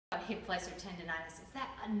hip flexor tendonitis. It's that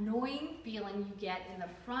annoying feeling you get in the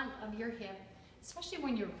front of your hip, especially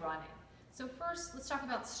when you're running. So first, let's talk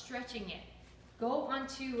about stretching it. Go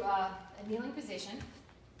onto a kneeling position.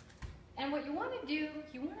 And what you want to do,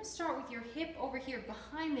 you want to start with your hip over here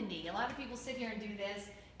behind the knee. A lot of people sit here and do this.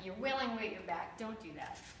 You're willing weight your back. Don't do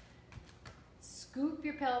that. Scoop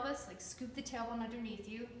your pelvis, like scoop the tailbone underneath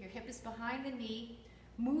you. Your hip is behind the knee.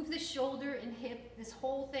 Move the shoulder and hip, this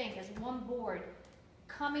whole thing as one board,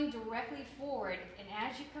 coming directly forward. And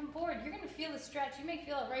as you come forward, you're going to feel the stretch. You may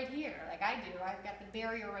feel it right here, like I do. I've got the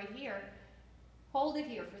barrier right here. Hold it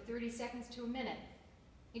here for 30 seconds to a minute.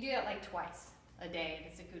 You do that like twice a day.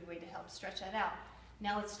 It's a good way to help stretch that out.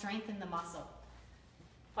 Now let's strengthen the muscle.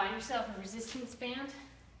 Find yourself a resistance band.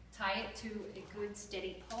 Tie it to a good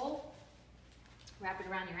steady pull. Wrap it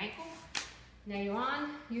around your ankle. Now you're on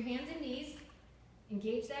your hands and knees.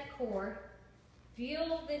 Engage that core.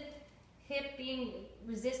 Feel the hip being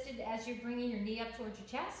resisted as you're bringing your knee up towards your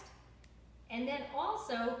chest. And then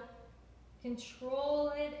also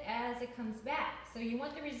control it as it comes back. So you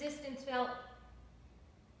want the resistance felt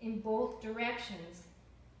in both directions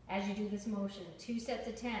as you do this motion. 2 sets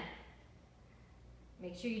of 10.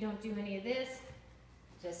 Make sure you don't do any of this.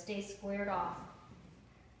 Just stay squared off.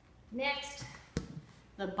 Next,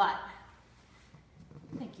 the butt.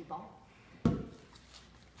 Thank you, ball.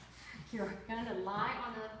 You're going to lie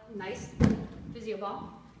on a nice physio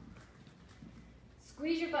ball.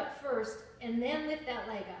 Squeeze your butt first and then lift that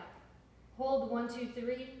leg up. Hold 1, 2,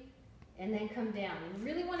 3, and then come down. You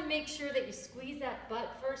really want to make sure that you squeeze that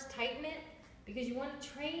butt first, tighten it, because you want to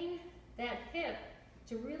train that hip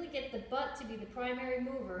to really get the butt to be the primary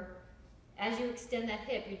mover as you extend that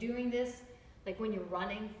hip. You're doing this like when you're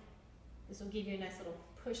running. This will give you a nice little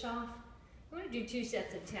push off. You want to do 2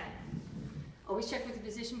 sets of 10. Always check with the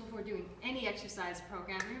physician before doing any exercise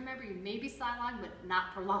program. And remember, you may be sidelined, but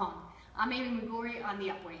not for long. I'm Amy McGorry on the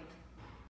Upwave.